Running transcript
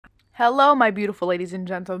Hello, my beautiful ladies and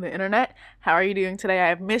gents on the internet. How are you doing today? I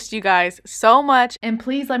have missed you guys so much, and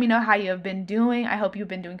please let me know how you have been doing. I hope you've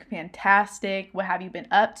been doing fantastic. What have you been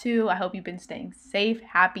up to? I hope you've been staying safe,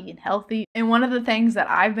 happy, and healthy. And one of the things that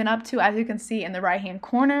I've been up to, as you can see in the right-hand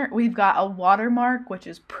corner, we've got a watermark, which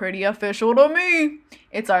is pretty official to me.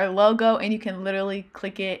 It's our logo, and you can literally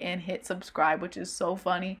click it and hit subscribe, which is so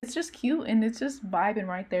funny. It's just cute, and it's just vibing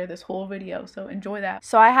right there this whole video, so enjoy that.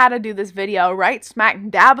 So I had to do this video right smack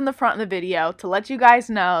dab in the front of the video to let you guys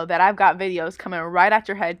know that I've got videos coming right at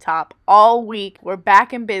your head top all week. We're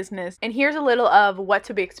back in business, and here's a little of what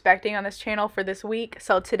to be expecting on this channel for this week.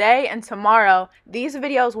 So today and tomorrow, these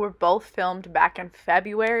videos were both filmed back in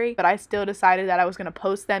February, but I still decided that I was going to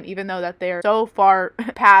post them even though that they're so far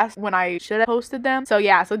past when I should have posted them. So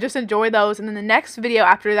yeah, so just enjoy those. And then the next video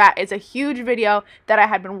after that is a huge video that I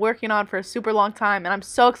had been working on for a super long time, and I'm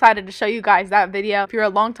so excited to show you guys that video. If you're a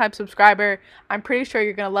long-time subscriber, I'm pretty sure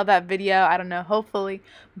you're gonna love that video. I don't know, hopefully.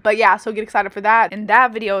 But yeah, so get excited for that. And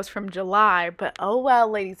that video is from July, but oh well,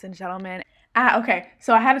 ladies and gentlemen. Okay,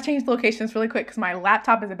 so I had to change the locations really quick because my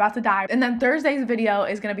laptop is about to die. And then Thursday's video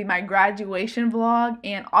is going to be my graduation vlog,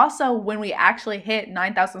 and also when we actually hit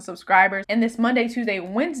 9,000 subscribers. In this Monday, Tuesday,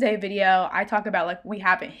 Wednesday video, I talk about like we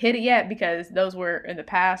haven't hit it yet because those were in the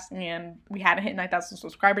past and we haven't hit 9,000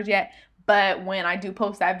 subscribers yet. But when I do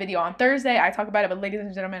post that video on Thursday, I talk about it. But ladies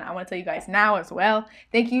and gentlemen, I want to tell you guys now as well.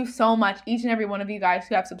 Thank you so much, each and every one of you guys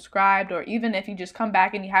who have subscribed, or even if you just come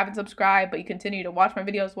back and you haven't subscribed, but you continue to watch my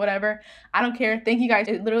videos, whatever. I don't care. Thank you guys.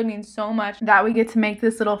 It literally means so much that we get to make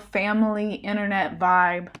this little family internet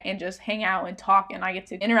vibe and just hang out and talk. And I get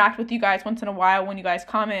to interact with you guys once in a while when you guys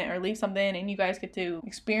comment or leave something, and you guys get to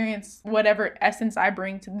experience whatever essence I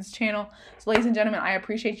bring to this channel. So ladies and gentlemen, I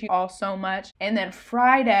appreciate you all so much. And then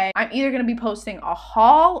Friday, I'm either going to be posting a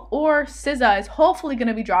haul, or SZA is hopefully going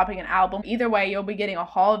to be dropping an album. Either way, you'll be getting a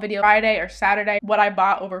haul video Friday or Saturday, what I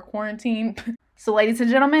bought over quarantine. So ladies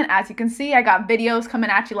and gentlemen, as you can see, I got videos coming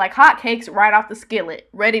at you like hotcakes right off the skillet,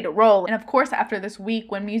 ready to roll. And of course, after this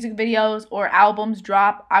week, when music videos or albums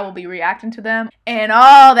drop, I will be reacting to them and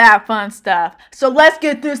all that fun stuff. So let's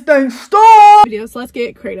get this thing started. So let's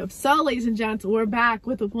get creative. So ladies and gents, we're back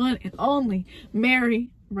with the one and only Mary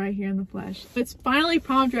right here in the flesh. It's finally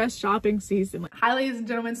prom dress shopping season. Hi ladies and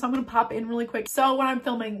gentlemen, so I'm gonna pop in really quick. So when I'm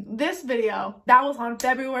filming this video, that was on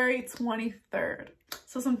February 23rd.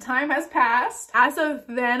 So some time has passed. As of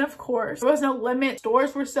then, of course, there was no limit.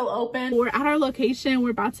 Stores were still open. We're at our location.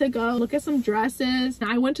 We're about to go look at some dresses. Now,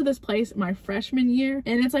 I went to this place my freshman year,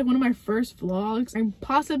 and it's like one of my first vlogs. I'm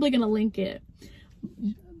possibly gonna link it.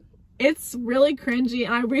 It's really cringy,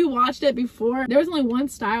 and I rewatched it before. There was only one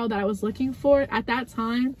style that I was looking for at that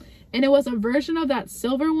time, and it was a version of that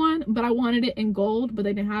silver one, but I wanted it in gold, but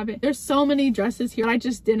they didn't have it. There's so many dresses here, I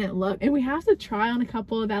just didn't look. And we have to try on a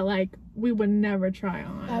couple that like we would never try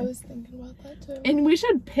on. I was thinking about that too. And we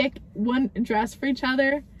should pick one dress for each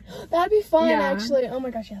other. That'd be fun, yeah. Actually. Oh my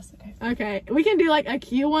gosh, yes, okay. Okay, we can do like a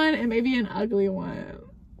cute one and maybe an ugly one.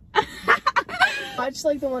 Much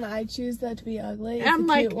like the one I choose that to be ugly. It's I'm a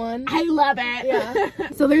like, cute one. I love it. Yeah.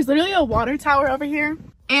 So there's literally a water tower over here,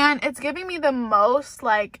 and it's giving me the most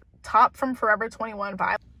like top from Forever 21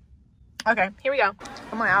 vibe. Okay, here we go.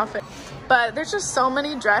 On my outfit. But there's just so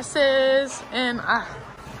many dresses, and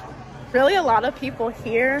really a lot of people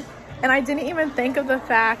here. And I didn't even think of the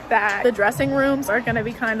fact that the dressing rooms are going to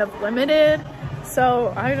be kind of limited.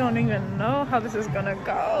 So I don't even know how this is gonna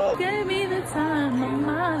go. Give me the time of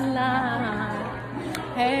my life.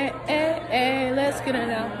 Hey, hey, hey, let's get it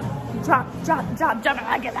out. Drop, drop, drop, drop it.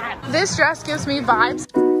 I get that. This dress gives me vibes.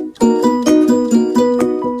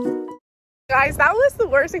 Guys, that was the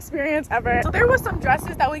worst experience ever. So there was some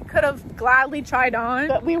dresses that we could have gladly tried on,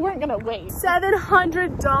 but we weren't gonna wait.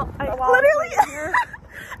 $700. Literally.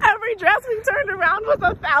 Every dress we turned around was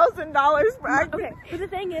 $1,000. Okay, but the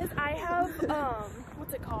thing is, I have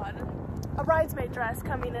what's it called? A bridesmaid dress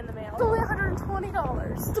coming in the mail. It's only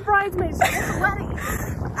 $120. It's a bridesmaid dress. It's a wedding.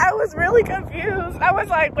 I was really confused. I was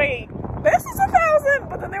like, wait, this is $1,000,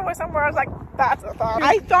 but then there was somewhere I was like, that's $1,000.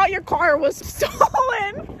 I thought your car was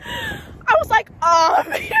stolen. I was like, oh.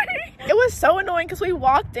 It was so annoying because we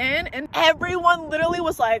walked in and everyone literally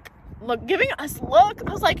was like, look, giving us looks.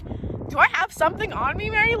 I was like, do I have something on me,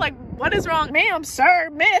 Mary? Like, what is wrong? Ma'am, sir,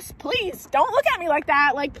 miss, please don't look at me like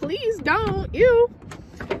that. Like, please don't. Ew.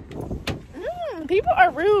 People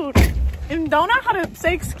are rude and don't know how to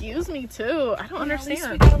say excuse me too. I don't understand.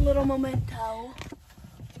 At least we got a little memento.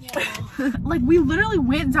 Yeah. Like, we literally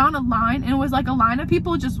went down a line and it was like a line of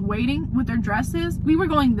people just waiting with their dresses. We were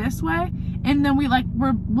going this way, and then we like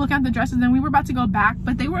were looking at the dresses, and then we were about to go back,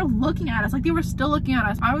 but they were looking at us. Like, they were still looking at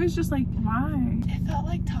us. I was just like, why? It felt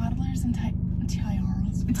like toddlers Toddlers and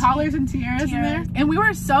tiaras. Toddlers and tiaras in there. And we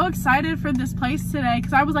were so excited for this place today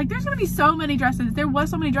because I was like, there's gonna be so many dresses. There was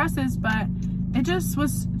so many dresses, but it just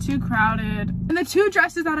was too crowded. And the two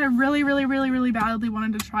dresses that I really badly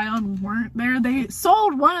wanted to try on weren't there. They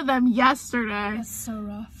sold one of them yesterday. That's so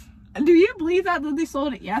rough. Do you believe that they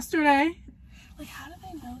sold it yesterday? Like, how did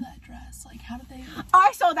they know that dress? Like, how did they? Oh,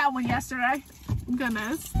 I sold that one yesterday.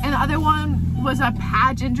 Goodness. And the other one was a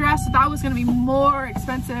pageant dress, so that was gonna be more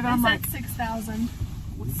expensive. And I'm like, 6,000.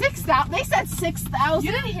 6,000? They said 6,000.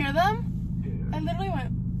 You didn't hear them? I literally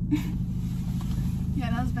went.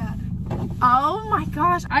 Yeah, that was bad. Oh my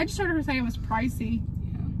gosh, I just heard her say it was pricey.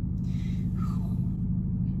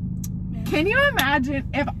 Yeah. Can you imagine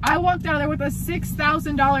if I walked out of there with a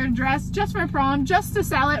 $6,000 dress just for prom, just to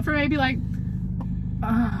sell it for maybe like,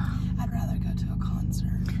 I'd rather go to a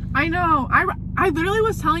concert. I know. I literally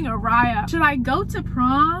was telling Araya, should I go to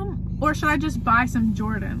prom or should I just buy some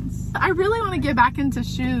Jordans? I really want to get back into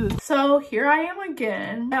shoes. So here I am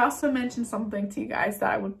again. I also mentioned something to you guys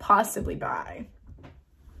that I would possibly buy.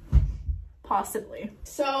 Possibly.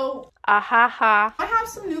 So, I have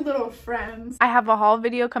some new little friends. I have a haul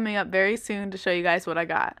video coming up very soon to show you guys what I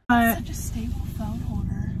got. Such a stable phone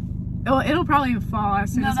holder. Well, it'll probably fall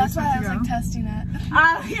as soon as that's why I was like testing it.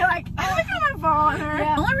 You're like, I'm gonna fall on her.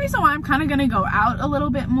 Yeah. The only reason why I'm kind of gonna go out a little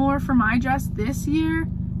bit more for my dress this year,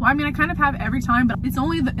 well, I mean, I kind of have every time, but it's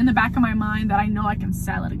only in the back of my mind that I know I can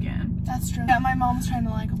sell it again. That's true. Yeah, my mom's trying to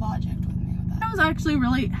like logic with me with that. I was actually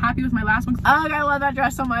really happy with my last one. Oh, I love that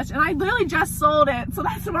dress so much, and I literally just sold it, so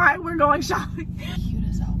that's why we're going shopping.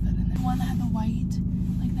 Cutest outfit in there. The one that had the white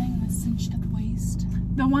like thing and was cinched at the waist.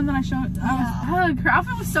 The one that I showed, her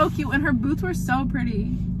outfit was so cute, and her boots were so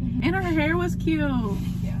pretty, and her hair was cute.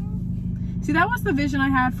 Yeah. See, that was the vision I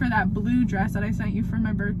had for that blue dress that I sent you for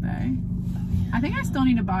my birthday. I think I still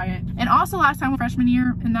need to buy it. And also last time, freshman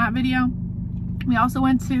year, in that video, we also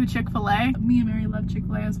went to Chick-fil-A. Me and Mary love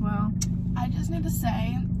Chick-fil-A as well. I just need to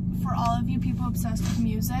say, for all of you people obsessed with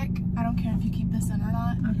music, I don't care if you keep this in or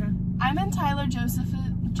not. Okay. I'm in Tyler Joseph.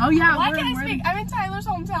 Oh yeah, why can't I speak? I'm in Tyler's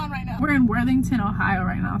hometown right now. We're in Worthington, Ohio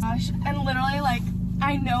right now. Gosh, and literally like,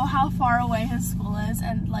 I know how far away his school is,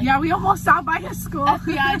 and like, yeah, we almost stopped by his school.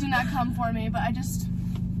 FBI, do not come for me, but I just.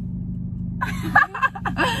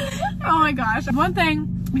 Oh my gosh. One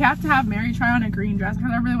thing, we have to have Mary try on a green dress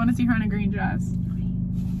because I really want to see her in a green dress.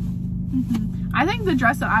 I think the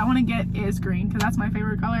dress that I want to get is green because that's my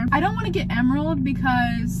favorite color. I don't want to get emerald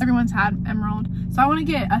because everyone's had emerald. So I want to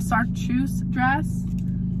get a chartreuse dress.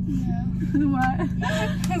 Yeah. What?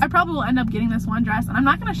 I probably will end up getting this one dress, and I'm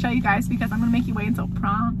not going to show you guys because I'm going to make you wait until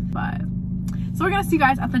prom. But so we're going to see you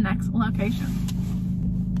guys at the next location.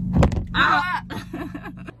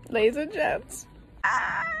 Ladies and gents.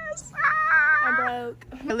 I'm broke.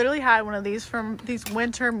 I literally had one of these from these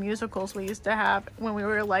winter musicals we used to have when we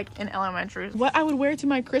were like in elementary. What I would wear to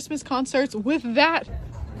my Christmas concerts with that.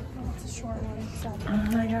 It's a short one. So.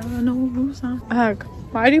 I gotta know who's on.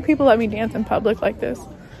 Why do people let me dance in public like this?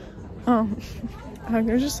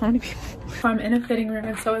 There's just so many people. I'm in a fitting room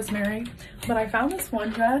and so is Mary. But I found this one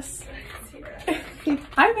dress.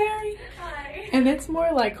 Hi, Mary. Hi. And it's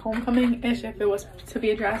more like homecoming-ish if it was to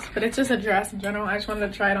be a dress, but it's just a dress in general. I just wanted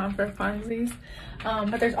to try it on for funsies.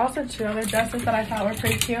 But there's also two other dresses that I thought were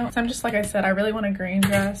pretty cute. So I'm just, like I said, I really want a green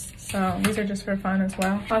dress. So these are just for fun as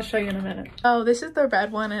well. I'll show you in a minute. Oh, this is the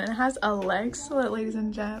red one and it has a leg slit, ladies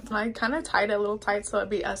and gents. I kind of tied it a little tight so it'd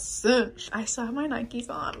be a cinch. I still have my Nikes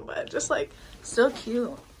on, but just like still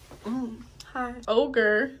cute. Hi.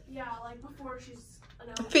 Ogre. Yeah, like before she's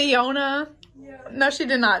Fiona. Yeah. No, she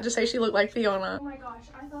did not. Just say she looked like Fiona. Oh my gosh,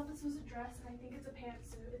 I thought this was a dress and I think it's a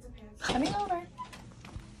pantsuit. It's a pantsuit. Let me over.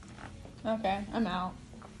 Okay, I'm out.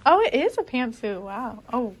 Oh, it is a pantsuit. Wow.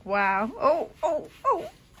 Oh, wow.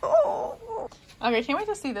 Oh. Okay, can't wait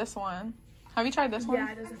to see this one. Have you tried this one?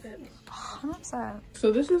 Yeah, it doesn't fit. I'm upset.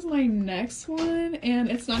 So this is my next one,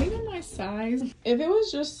 and it's not even my size. If it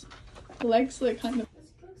was just leg slit kind of...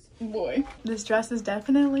 Boy. This dress is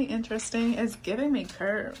definitely interesting. It's giving me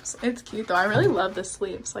curves. It's cute, though. I really love the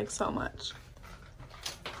sleeves, like, so much.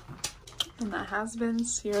 And that has been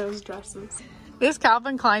Ciera's dresses. This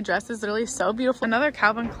Calvin Klein dress is literally so beautiful. Another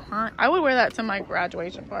Calvin Klein. I would wear that to my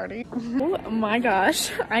graduation party. Oh my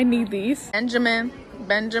gosh. I need these. Benjamin.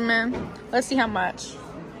 Let's see how much.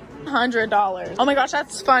 $100. Oh my gosh,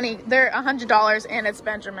 that's funny. They're $100 and it's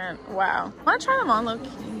Benjamin. Wow. I want to try them on, look.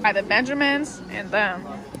 By the Benjamins and them.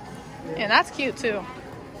 And that's cute too.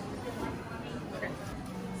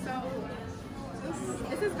 So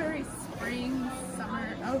this is very spring,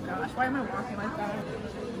 summer. Oh gosh, why am I walking like that?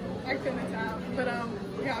 I couldn't tell. But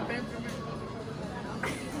yeah, Benjamin.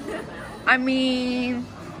 I mean,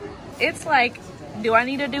 it's like, do I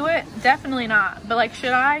need to do it? Definitely not. But like,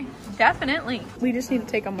 should I? Definitely. We just need to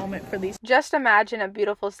take a moment for these. Just imagine a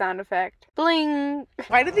beautiful sound effect. Bling.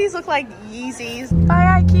 Why do these look like Yeezys?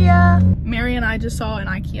 Bye, IKEA. Mary and I just saw an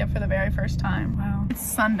IKEA for the very first time. Wow. It's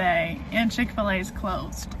Sunday and Chick-fil-A is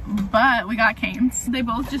closed, but we got Cane's. They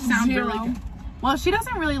both just sound really good. Well, she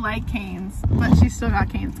doesn't really like Cane's, but she still got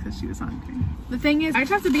Cane's because she was hungry. The thing is, I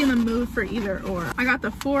just have to be in the mood for either or. I got the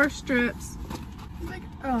 4 strips. Like,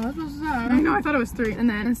 oh, that's what's that? I know, I thought it was 3. And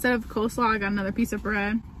then instead of coleslaw, I got another piece of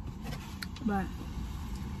bread. But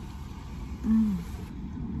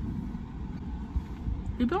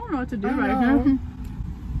you don't know what to do right now.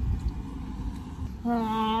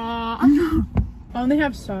 Oh, they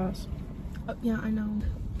have sauce. Yeah, I know.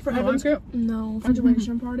 For Evan's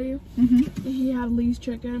graduation party, he had Lee's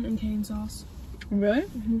chicken and cane sauce. Really?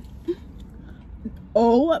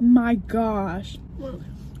 Oh my gosh. What?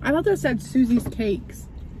 I thought that said Susie's Cakes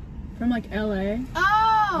from like LA.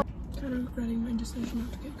 Oh! Kind of regretting my decision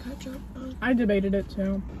not to get ketchup. I debated it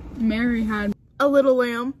too. Mary had a little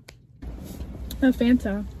lamb. A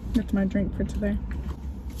Fanta. That's my drink for today.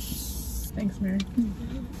 Thanks, Mary.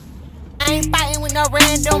 I ain't fighting with no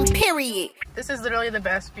random, period. This is literally the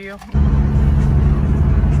best view.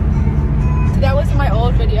 That was my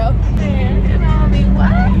old video.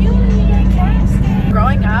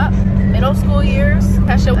 Growing up, middle school years,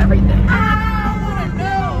 that showed everything. I wanna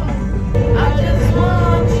know. I just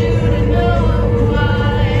want you to know who I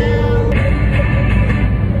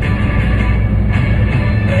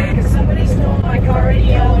am. Because somebody stole my car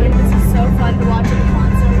radio, and this is so fun to watch at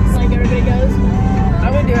concerts. Like everybody goes,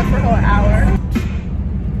 I would do it for a whole hour.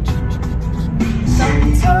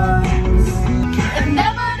 sometimes I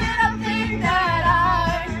never did I think that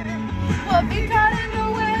I would be caught in the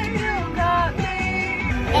way you got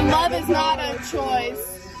me. And love is not a choice.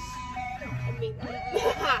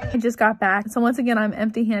 I just got back. So once again, I'm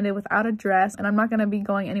empty-handed without a dress, and I'm not going to be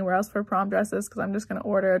going anywhere else for prom dresses because I'm just going to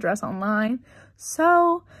order a dress online.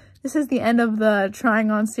 So this is the end of the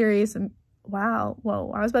trying on series. And wow,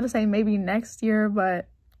 whoa, I was about to say maybe next year, but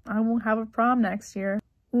I won't have a prom next year.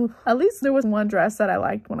 Oof. At least there was one dress that I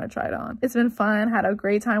liked when I tried on. It's been fun. Had a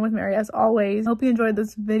great time with Mary as always. Hope you enjoyed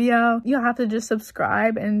this video. You'll have to just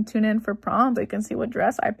subscribe and tune in for prom so you can see what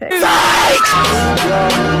dress I picked.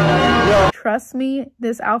 Trust me,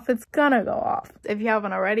 this outfit's gonna go off. If you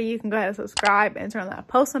haven't already, you can go ahead and subscribe and turn on that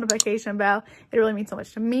post notification bell. It really means so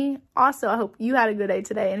much to me. Also, I hope you had a good day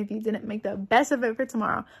today, and if you didn't, make the best of it for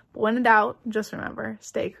tomorrow. But when in doubt, just remember,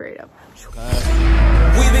 stay creative.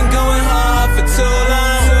 We've been going hard for too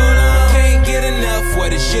long. Can't get enough.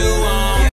 What is you on?